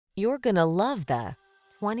You're gonna love the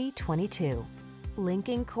 2022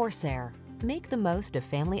 Lincoln Corsair. Make the most of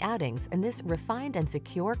family outings in this refined and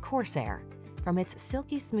secure Corsair. From its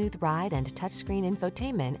silky smooth ride and touchscreen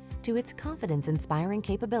infotainment to its confidence-inspiring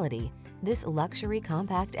capability, this luxury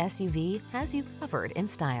compact SUV has you covered in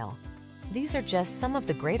style. These are just some of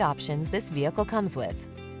the great options this vehicle comes with: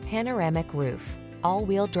 panoramic roof,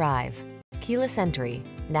 all-wheel drive, keyless entry,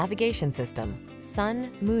 navigation system,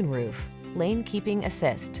 sun, moonroof, lane keeping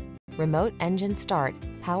assist, remote engine start,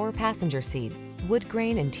 power passenger seat,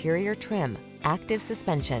 woodgrain interior trim, active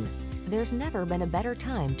suspension. There's never been a better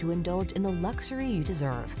time to indulge in the luxury you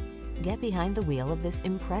deserve. Get behind the wheel of this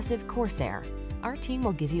impressive Corsair. Our team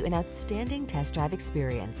will give you an outstanding test drive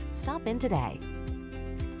experience. Stop in today.